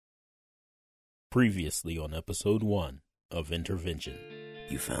Previously on episode 1 of Intervention.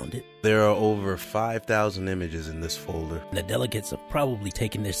 You found it? There are over 5,000 images in this folder. The delegates have probably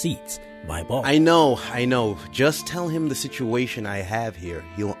taken their seats. My boss. I know. Just tell him the situation I have here.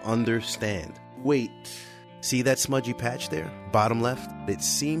 He'll understand. Wait, see that smudgy patch there? Bottom left? It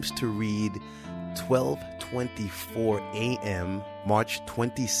seems to read 12:24 a.m., March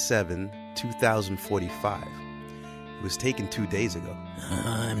 27, 2045. It was taken 2 days ago.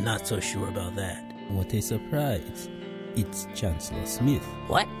 I'm not so sure about that. What a surprise. It's Chancellor Smith.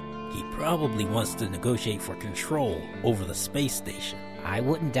 What? He probably wants to negotiate for control over the space station. I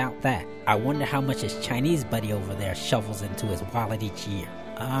wouldn't doubt that. I wonder how much his Chinese buddy over there shovels into his wallet each year.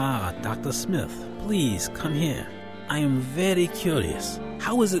 Ah, Dr. Smith, please come here. I am very curious.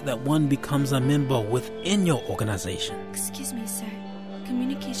 How is it that one becomes a member within your organization? Excuse me, sir.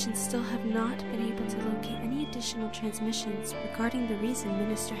 Communications still have not been able to locate any additional transmissions regarding the reason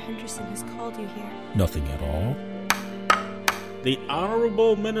Minister Henderson has called you here. Nothing at all? The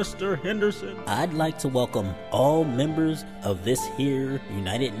Honorable Minister Henderson. I'd like to welcome all members of this here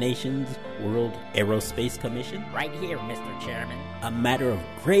United Nations World Aerospace Commission. Right here, Mr. Chairman. A matter of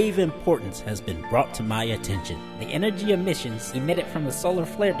grave importance has been brought to my attention. The energy emissions emitted from the solar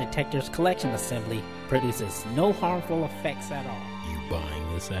flare detector's collection assembly produces no harmful effects at all. You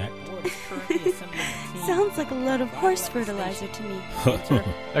buying this act? Sounds like a load of horse fertilizer to me.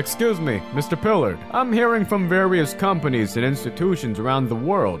 Excuse me, Mr. Pillard. I'm hearing from various companies and institutions around the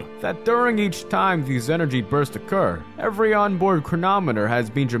world that during each time these energy bursts occur, every onboard chronometer has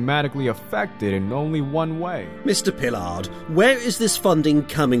been dramatically affected in only one way. Mr. Pillard, where is this funding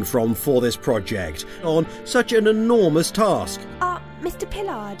coming from for this project on such an enormous task? Mr.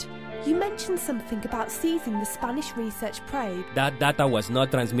 Pillard, you mentioned something about seizing the Spanish research probe. That data was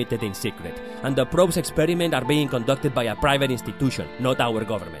not transmitted in secret, and the probe's experiments are being conducted by a private institution, not our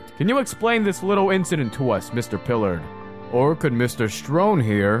government. Can you explain this little incident to us, Mr. Pillard? Or could Mr. Strone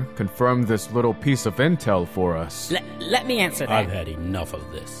here confirm this little piece of intel for us? Let me answer that. I've had enough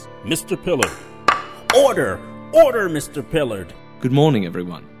of this. Mr. Pillard. Order! Order, Mr. Pillard! Good morning,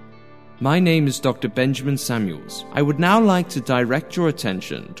 everyone. My name is Dr. Benjamin Samuels. I would now like to direct your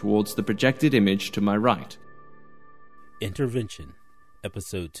attention towards the projected image to my right. Intervention,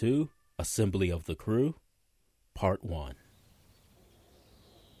 Episode 2, Assembly of the Crew, Part 1.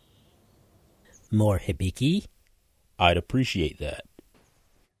 More hibiki? I'd appreciate that.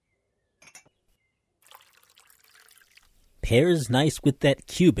 Pairs nice with that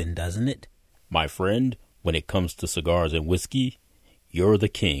Cuban, doesn't it? My friend, when it comes to cigars and whiskey, you're the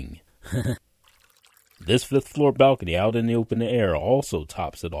king. This fifth floor balcony out in the open air also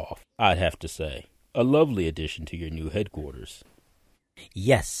tops it off, I'd have to say. A lovely addition to your new headquarters.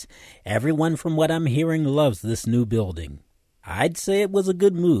 Yes, everyone from what I'm hearing loves this new building. I'd say it was a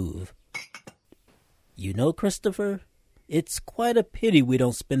good move. You know, Christopher, it's quite a pity we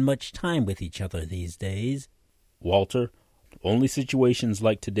don't spend much time with each other these days. Walter, only situations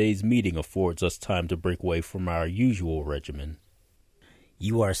like today's meeting affords us time to break away from our usual regimen.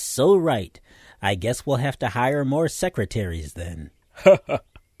 You are so right. I guess we'll have to hire more secretaries then.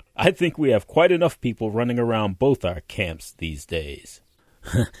 I think we have quite enough people running around both our camps these days.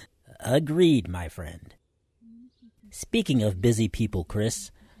 Agreed, my friend. Speaking of busy people,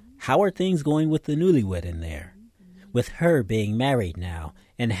 Chris, how are things going with the newlywed in there? With her being married now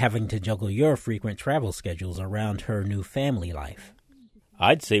and having to juggle your frequent travel schedules around her new family life.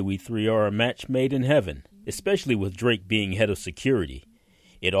 I'd say we three are a match made in heaven, especially with Drake being head of security.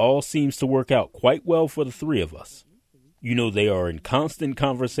 It all seems to work out quite well for the three of us. You know, they are in constant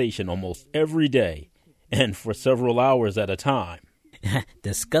conversation almost every day, and for several hours at a time.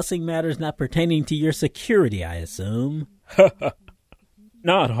 Discussing matters not pertaining to your security, I assume.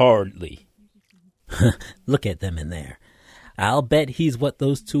 Not hardly. Look at them in there. I'll bet he's what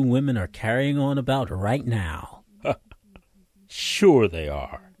those two women are carrying on about right now. Sure they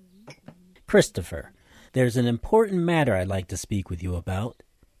are. Christopher, there's an important matter I'd like to speak with you about.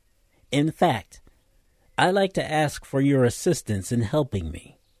 In fact, I'd like to ask for your assistance in helping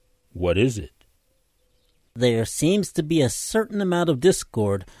me. What is it? There seems to be a certain amount of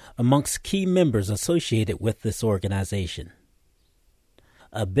discord amongst key members associated with this organization.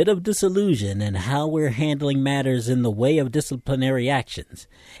 A bit of disillusion in how we're handling matters in the way of disciplinary actions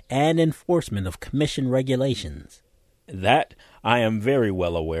and enforcement of commission regulations. That I am very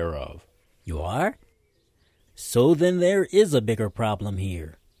well aware of. You are? So then there is a bigger problem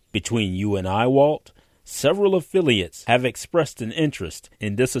here. Between you and I, Walt, several affiliates have expressed an interest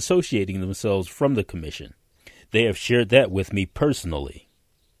in disassociating themselves from the commission. They have shared that with me personally.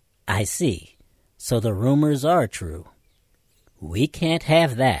 I see. So the rumors are true. We can't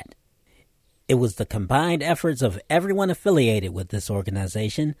have that. It was the combined efforts of everyone affiliated with this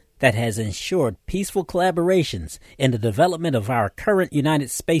organization that has ensured peaceful collaborations in the development of our current United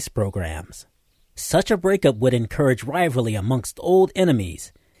Space programs. Such a breakup would encourage rivalry amongst old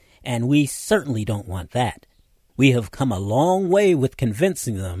enemies, and we certainly don't want that. We have come a long way with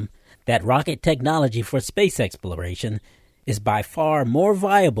convincing them that rocket technology for space exploration is by far more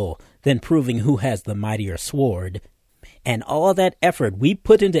viable than proving who has the mightier sword, and all that effort we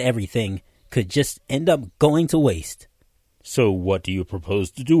put into everything could just end up going to waste. So what do you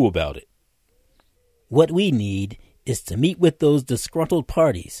propose to do about it? What we need is to meet with those disgruntled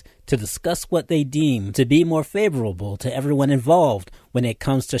parties to discuss what they deem to be more favorable to everyone involved when it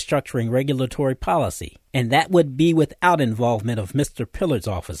comes to structuring regulatory policy. And that would be without involvement of Mr. Pillard's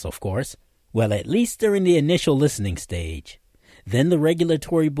office, of course. Well, at least during the initial listening stage. Then the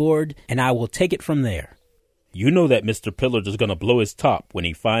regulatory board, and I will take it from there. You know that Mr. Pillard is going to blow his top when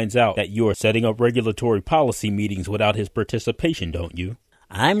he finds out that you are setting up regulatory policy meetings without his participation, don't you?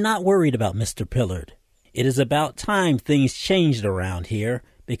 I'm not worried about Mr. Pillard. It is about time things changed around here,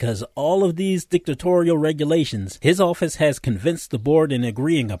 because all of these dictatorial regulations his office has convinced the board in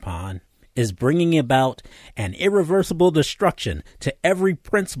agreeing upon is bringing about an irreversible destruction to every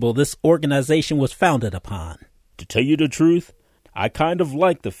principle this organization was founded upon. To tell you the truth, I kind of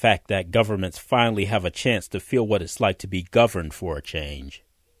like the fact that governments finally have a chance to feel what it's like to be governed for a change.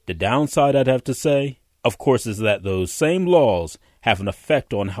 The downside, I'd have to say, of course, is that those same laws have an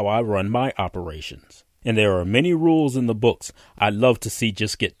effect on how I run my operations. And there are many rules in the books I'd love to see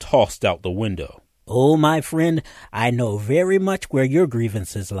just get tossed out the window. Oh, my friend, I know very much where your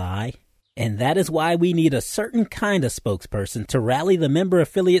grievances lie. And that is why we need a certain kind of spokesperson to rally the member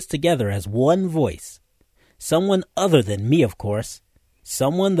affiliates together as one voice. Someone other than me, of course.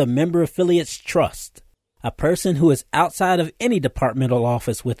 Someone the member affiliates trust. A person who is outside of any departmental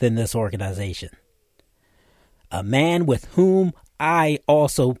office within this organization. A man with whom I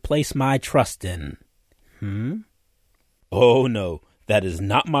also place my trust in. Oh, no, that is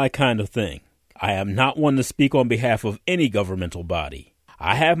not my kind of thing. I am not one to speak on behalf of any governmental body.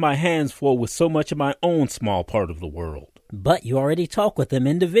 I have my hands full with so much of my own small part of the world. But you already talk with them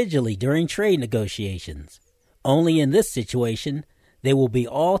individually during trade negotiations. Only in this situation, they will be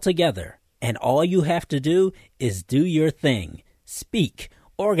all together, and all you have to do is do your thing. Speak,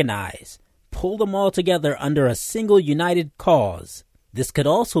 organize, pull them all together under a single united cause. This could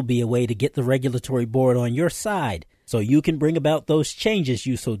also be a way to get the regulatory board on your side, so you can bring about those changes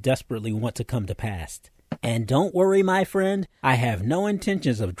you so desperately want to come to pass. And don't worry, my friend, I have no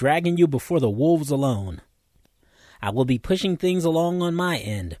intentions of dragging you before the wolves alone. I will be pushing things along on my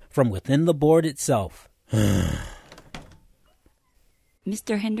end, from within the board itself.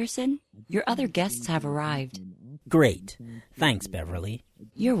 Mr. Henderson, your other guests have arrived. Great. Thanks, Beverly.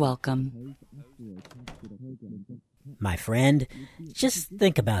 You're welcome. My friend, just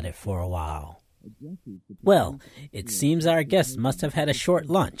think about it for a while. Well, it seems our guests must have had a short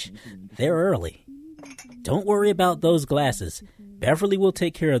lunch. They're early. Don't worry about those glasses. Beverly will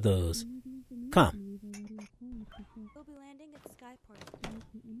take care of those. Come. We'll be landing at Skyport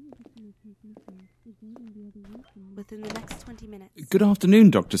within the next 20 minutes. Good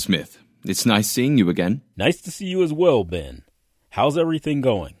afternoon, Dr. Smith. It's nice seeing you again. Nice to see you as well, Ben. How's everything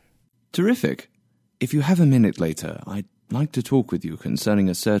going? Terrific. If you have a minute later, I'd like to talk with you concerning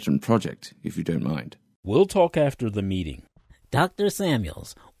a certain project, if you don't mind. We'll talk after the meeting. Dr.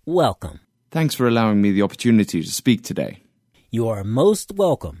 Samuels, welcome. Thanks for allowing me the opportunity to speak today. You are most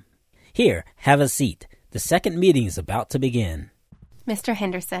welcome. Here, have a seat. The second meeting is about to begin. Mr.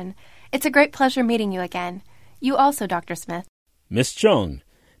 Henderson, it's a great pleasure meeting you again. You also, Dr. Smith. Miss Chung,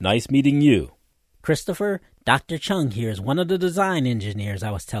 nice meeting you. Christopher, Dr. Chung here is one of the design engineers I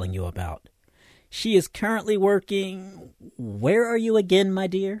was telling you about. She is currently working... Where are you again, my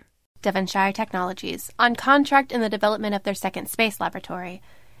dear? Devonshire Technologies, on contract in the development of their second space laboratory.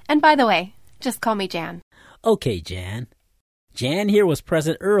 And by the way, just call me Jan. Okay, Jan. Jan here was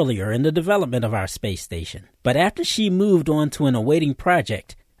present earlier in the development of our space station. But after she moved on to an awaiting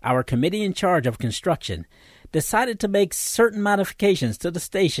project, our committee in charge of construction decided to make certain modifications to the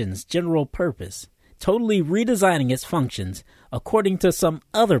station's general purpose, totally redesigning its functions according to some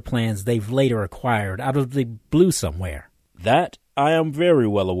other plans they've later acquired out of the blue somewhere. That I am very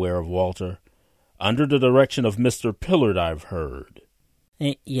well aware of, Walter. Under the direction of Mr. Pillard, I've heard.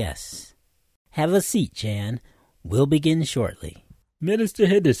 Yes. Have a seat, Jan. We'll begin shortly. Minister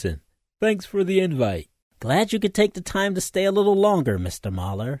Henderson, thanks for the invite. Glad you could take the time to stay a little longer, Mr.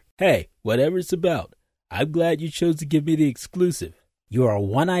 Mahler. Hey, whatever it's about, I'm glad you chose to give me the exclusive. You are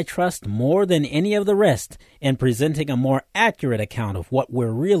one I trust more than any of the rest in presenting a more accurate account of what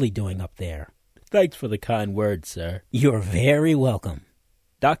we're really doing up there. Thanks for the kind words, sir. You're very welcome.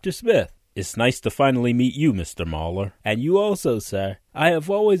 Dr. Smith, it's nice to finally meet you, Mr. Mahler. And you also, sir. I have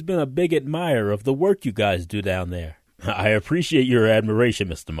always been a big admirer of the work you guys do down there. I appreciate your admiration,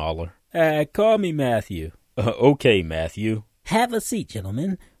 Mr. Mahler. Call me Matthew. Okay, Matthew. Have a seat,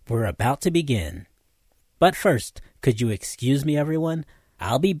 gentlemen. We're about to begin. But first, could you excuse me, everyone?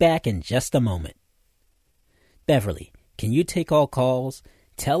 I'll be back in just a moment. Beverly, can you take all calls?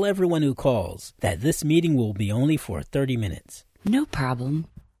 Tell everyone who calls that this meeting will be only for 30 minutes. No problem.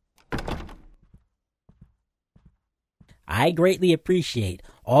 I greatly appreciate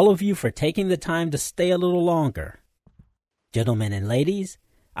all of you for taking the time to stay a little longer. Gentlemen and ladies,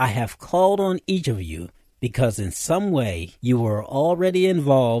 I have called on each of you because in some way you were already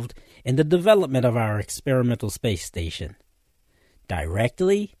involved in the development of our experimental space station,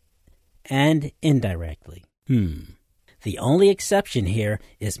 directly and indirectly. The only exception here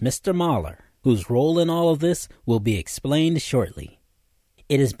is Mr. Mahler, whose role in all of this will be explained shortly.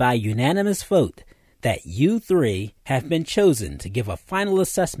 It is by unanimous vote that you three have been chosen to give a final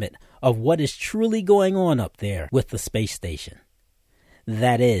assessment of what is truly going on up there with the space station.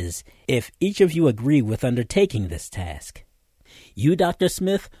 That is, if each of you agree with undertaking this task. You, Dr.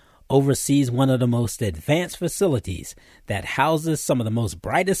 Smith, oversees one of the most advanced facilities that houses some of the most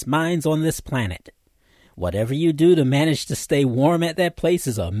brightest minds on this planet. Whatever you do to manage to stay warm at that place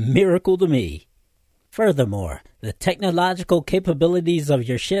is a miracle to me. Furthermore, the technological capabilities of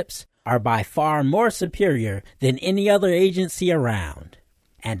your ships are by far more superior than any other agency around.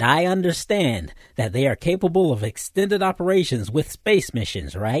 And I understand that they are capable of extended operations with space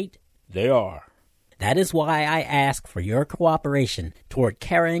missions, right? They are. That is why I ask for your cooperation toward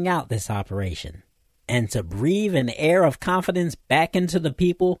carrying out this operation, and to breathe an air of confidence back into the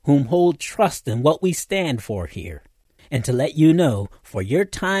people whom hold trust in what we stand for here, and to let you know, for your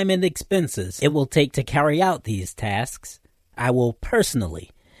time and expenses it will take to carry out these tasks, I will personally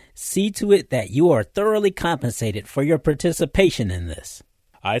see to it that you are thoroughly compensated for your participation in this.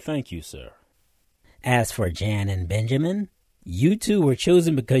 I thank you, sir. As for Jan and Benjamin, you two were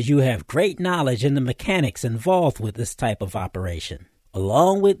chosen because you have great knowledge in the mechanics involved with this type of operation,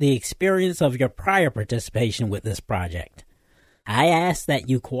 along with the experience of your prior participation with this project. I ask that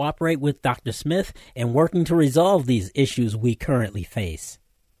you cooperate with Dr. Smith in working to resolve these issues we currently face.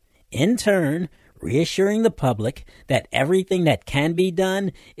 In turn, reassuring the public that everything that can be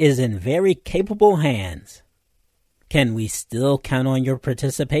done is in very capable hands. Can we still count on your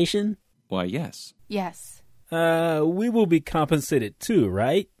participation? Why, yes. Yes. We will be compensated too,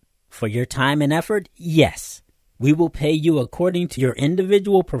 right? For your time and effort, yes. We will pay you according to your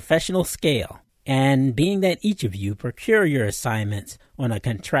individual professional scale. And being that each of you procure your assignments on a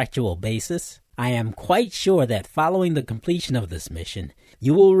contractual basis, I am quite sure that following the completion of this mission,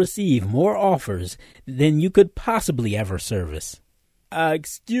 you will receive more offers than you could possibly ever service.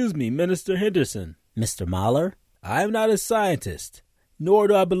 Excuse me, Minister Henderson. Mr. Mahler? I am not a scientist, nor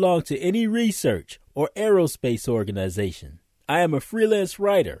do I belong to any research or aerospace organization. I am a freelance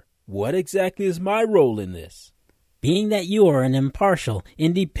writer. What exactly is my role in this? Being that you are an impartial,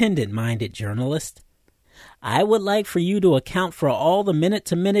 independent-minded journalist, I would like for you to account for all the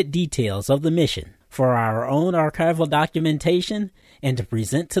minute-to-minute details of the mission for our own archival documentation and to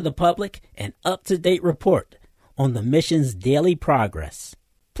present to the public an up-to-date report on the mission's daily progress.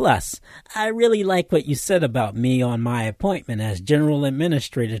 Plus, I really like what you said about me on my appointment as General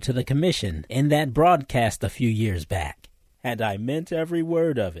Administrator to the Commission in that broadcast a few years back. And I meant every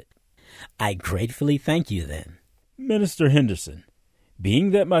word of it. I gratefully thank you then. Minister Henderson,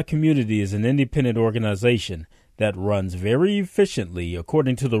 being that my community is an independent organization that runs very efficiently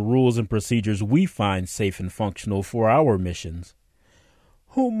according to the rules and procedures we find safe and functional for our missions,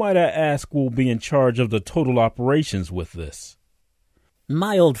 who might I ask will be in charge of the total operations with this?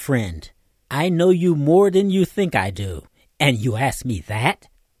 My old friend, I know you more than you think I do, and you ask me that?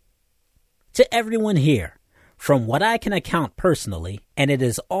 To everyone here, from what I can account personally, and it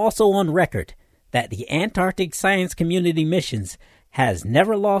is also on record, that the Antarctic Science Community missions has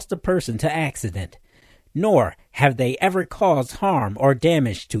never lost a person to accident, nor have they ever caused harm or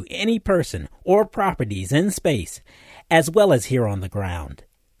damage to any person or properties in space, as well as here on the ground.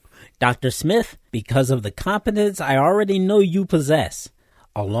 Dr. Smith, because of the competence I already know you possess,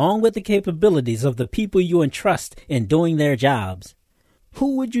 along with the capabilities of the people you entrust in doing their jobs,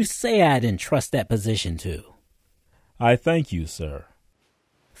 who would you say I'd entrust that position to? I thank you, sir.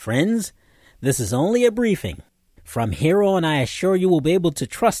 Friends, this is only a briefing. From here on, I assure you will be able to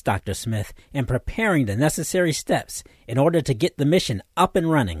trust Dr. Smith in preparing the necessary steps in order to get the mission up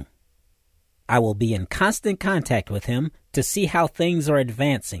and running. I will be in constant contact with him to see how things are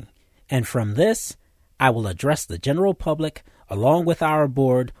advancing And from this, I will address the general public along with our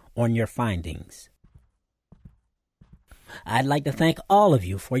board on your findings. I'd like to thank all of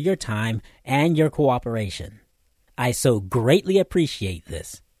you for your time and your cooperation. I so greatly appreciate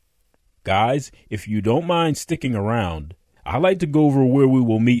this. Guys, if you don't mind sticking around, I'd like to go over where we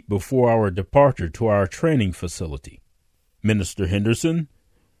will meet before our departure to our training facility. Minister Henderson,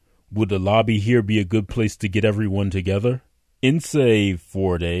 would the lobby here be a good place to get everyone together? In, say,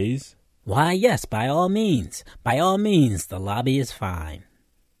 4 days? Why, yes, by all means. By all means, the lobby is fine.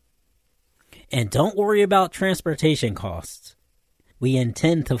 And don't worry about transportation costs. We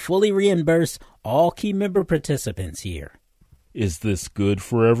intend to fully reimburse all key member participants here. Is this good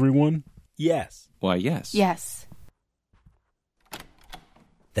for everyone? Yes. Why, yes. Yes.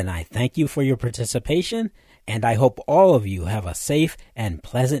 Then I thank you for your participation, and I hope all of you have a safe and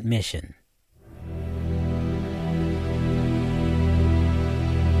pleasant mission.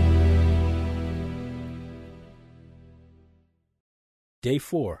 Day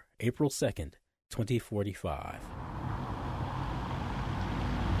 4, April 2nd, 2045.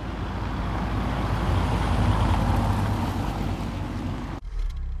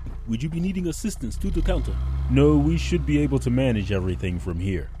 Would you be needing assistance to the counter? No, we should be able to manage everything from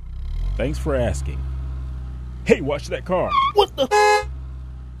here. Thanks for asking. Hey, watch that car! What the?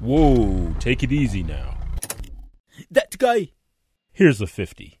 Whoa, take it easy now. That guy! Here's a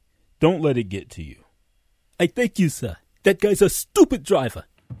 50. Don't let it get to you. I thank you, sir. That guy's a stupid driver.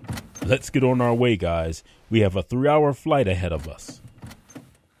 Let's get on our way, guys. We have a 3-hour flight ahead of us.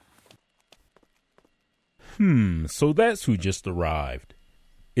 So that's who just arrived.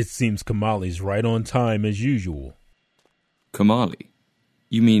 It seems Kamali's right on time as usual. Kamali?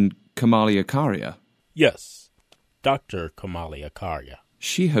 You mean Kamali Akaria? Yes, Dr. Kamali Akaria.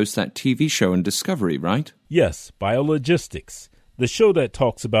 She hosts that TV show on Discovery, right? Yes, Biologistics, the show that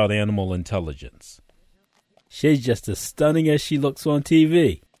talks about animal intelligence. She's just as stunning as she looks on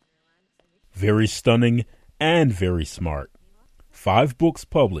TV. Very stunning and very smart. 5 books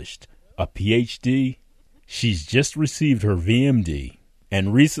published, a PhD. She's just received her VMD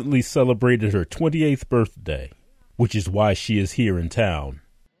and recently celebrated her 28th birthday, which is why she is here in town.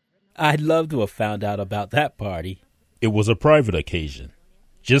 I'd love to have found out about that party. It was a private occasion,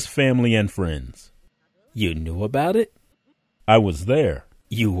 just family and friends. You knew about it? I was there.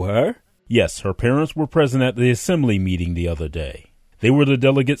 You were? Yes, her parents were present at the assembly meeting the other day. They were the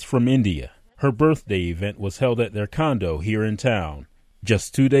delegates from India. Her birthday event was held at their condo here in town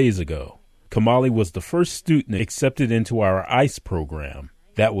just 2 days ago. Kamali was the first student accepted into our ICE program.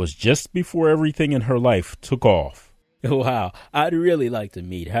 That was just before everything in her life took off. Wow, I'd really like to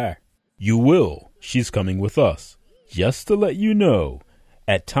meet her. You will. She's coming with us. Just to let you know,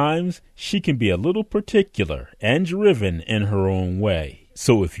 at times she can be a little particular and driven in her own way.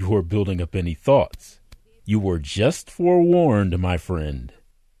 So if you are building up any thoughts, you were just forewarned, my friend.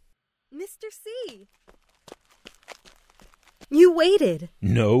 Mr. C. You waited.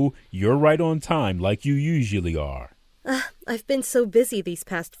 No, you're right on time like you usually are. I've been so busy these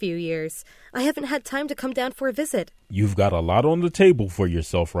past few years. I haven't had time to come down for a visit. You've got a lot on the table for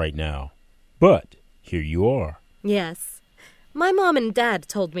yourself right now. But here you are. Yes. My mom and dad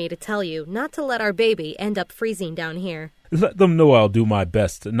told me to tell you not to let our baby end up freezing down here. Let them know I'll do my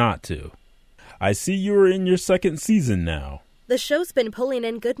best not to. I see you're in your 2nd season now. The show's been pulling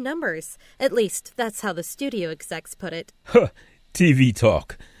in good numbers. At least, that's how the studio execs put it. TV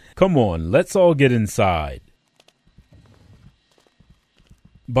talk. Come on, let's all get inside.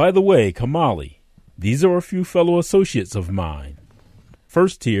 By the way, Kamali, these are a few fellow associates of mine.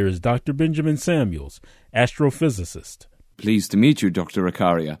 First here is Dr. Benjamin Samuels, astrophysicist. Pleased to meet you, Dr.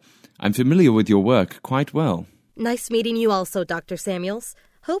 Akaria. I'm familiar with your work quite well. Nice meeting you also, Dr. Samuels.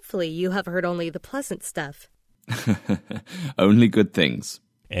 Hopefully you have heard only the pleasant stuff. Only good things.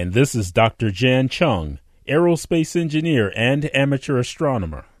 And this is Dr. Jan Chung, aerospace engineer and amateur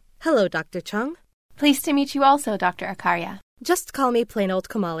astronomer. Hello, Dr. Chung. Pleased to meet you also, Dr. Akaria. Just call me plain old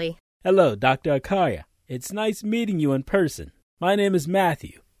Kamali. Hello, Dr. Akaria. It's nice meeting you in person. My name is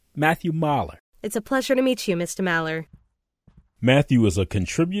Matthew Mahler. It's a pleasure to meet you, Mr. Mahler. Matthew is a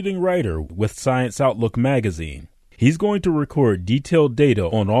contributing writer with Science Outlook magazine. He's going to record detailed data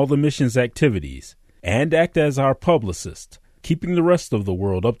on all the mission's activities and act as our publicist, keeping the rest of the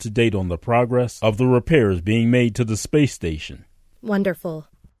world up to date on the progress of the repairs being made to the space station. Wonderful.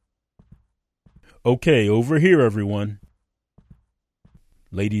 Okay, over here, everyone.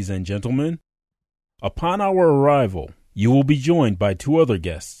 Ladies and gentlemen, upon our arrival, you will be joined by 2 other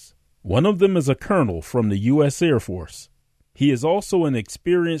guests. One of them is a colonel from the U.S. Air Force. He is also an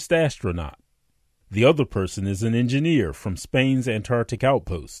experienced astronaut. The other person is an engineer from Spain's Antarctic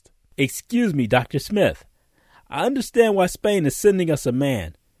outpost. Excuse me, Dr. Smith. I understand why Spain is sending us a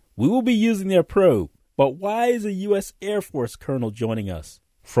man. We will be using their probe. But why is a U.S. Air Force colonel joining us?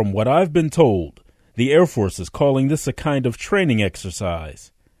 From what I've been told, the Air Force is calling this a kind of training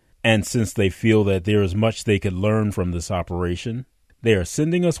exercise. And since they feel that there is much they could learn from this operation, they are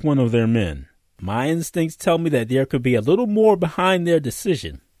sending us one of their men. My instincts tell me that there could be a little more behind their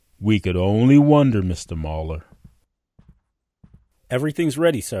decision. We could only wonder, Mr. Mahler. Everything's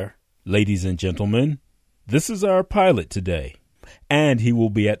ready, sir. Ladies and gentlemen, this is our pilot today, and he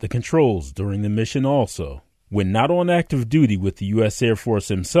will be at the controls during the mission also. When not on active duty with the U.S. Air Force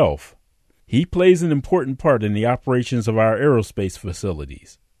himself, he plays an important part in the operations of our aerospace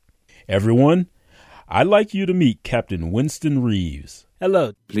facilities. Everyone, I'd like you to meet Captain Winston Reeves.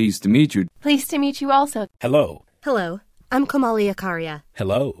 Hello. Pleased to meet you. Pleased to meet you also. Hello. Hello. I'm Kamali Akaria.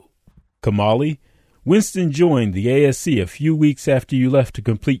 Hello. Kamali, Winston joined the ASC a few weeks after you left to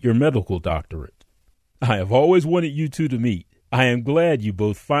complete your medical doctorate. I have always wanted you two to meet. I am glad you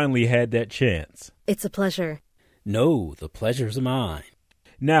both finally had that chance. It's a pleasure. No, the pleasure's mine.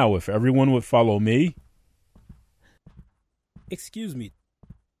 Now, if everyone would follow me. Excuse me.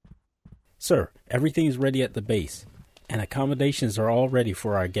 Sir, everything is ready at the base, and accommodations are all ready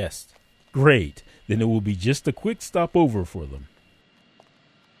for our guests. Great. Then it will be just a quick stopover for them.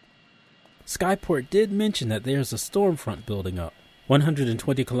 Skyport did mention that there's a storm front building up,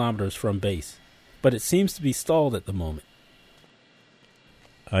 120 kilometers from base, but it seems to be stalled at the moment.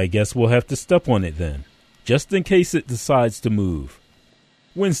 I guess we'll have to step on it then, just in case it decides to move.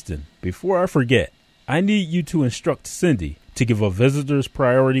 Winston, before I forget, I need you to instruct Cindy to give a visitor's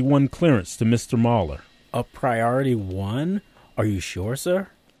priority 1 clearance to Mr. Mahler. A priority 1? Are you sure, sir?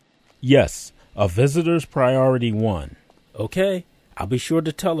 Yes, a visitor's priority 1. Okay, I'll be sure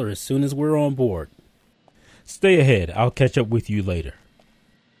to tell her as soon as we're on board. Stay ahead, I'll catch up with you later.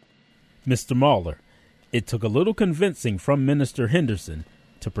 Mr. Mahler, it took a little convincing from Minister Henderson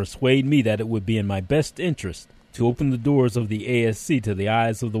to persuade me that it would be in my best interest to open the doors of the ASC to the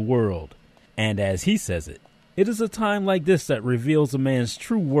eyes of the world. And as he says it is a time like this that reveals a man's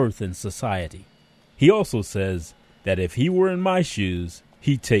true worth in society. He also says that if he were in my shoes,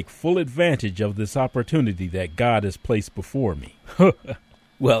 he'd take full advantage of this opportunity that God has placed before me.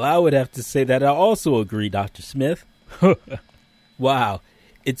 Well, I would have to say that I also agree, Dr. Smith. Wow,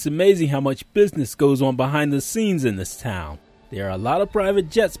 it's amazing how much business goes on behind the scenes in this town. There are a lot of private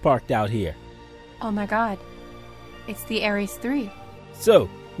jets parked out here. Oh my God. It's the Ares 3. So,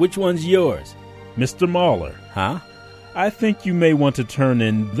 which one's yours? Mr. Mahler, huh? I think you may want to turn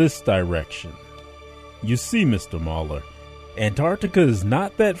in this direction. You see, Mr. Mahler, Antarctica is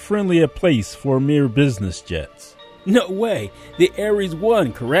not that friendly a place for mere business jets. No way. The Ares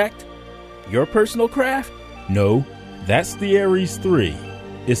 1, correct? Your personal craft? No, that's the Ares 3.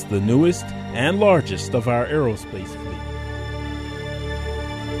 It's the newest and largest of our aerospace fleet.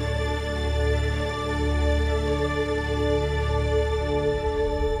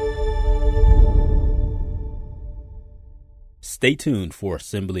 Stay tuned for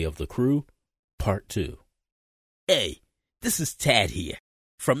Assembly of the Crew, Part 2. Hey, this is Tad here,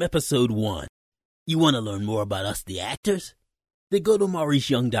 from Episode 1. You want to learn more about us, the actors? Then go to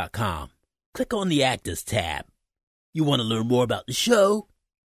MauriceYoung.com. Click on the Actors tab. You want to learn more about the show?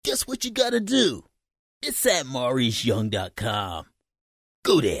 Guess what you gotta do? It's at MauriceYoung.com.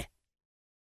 Go there.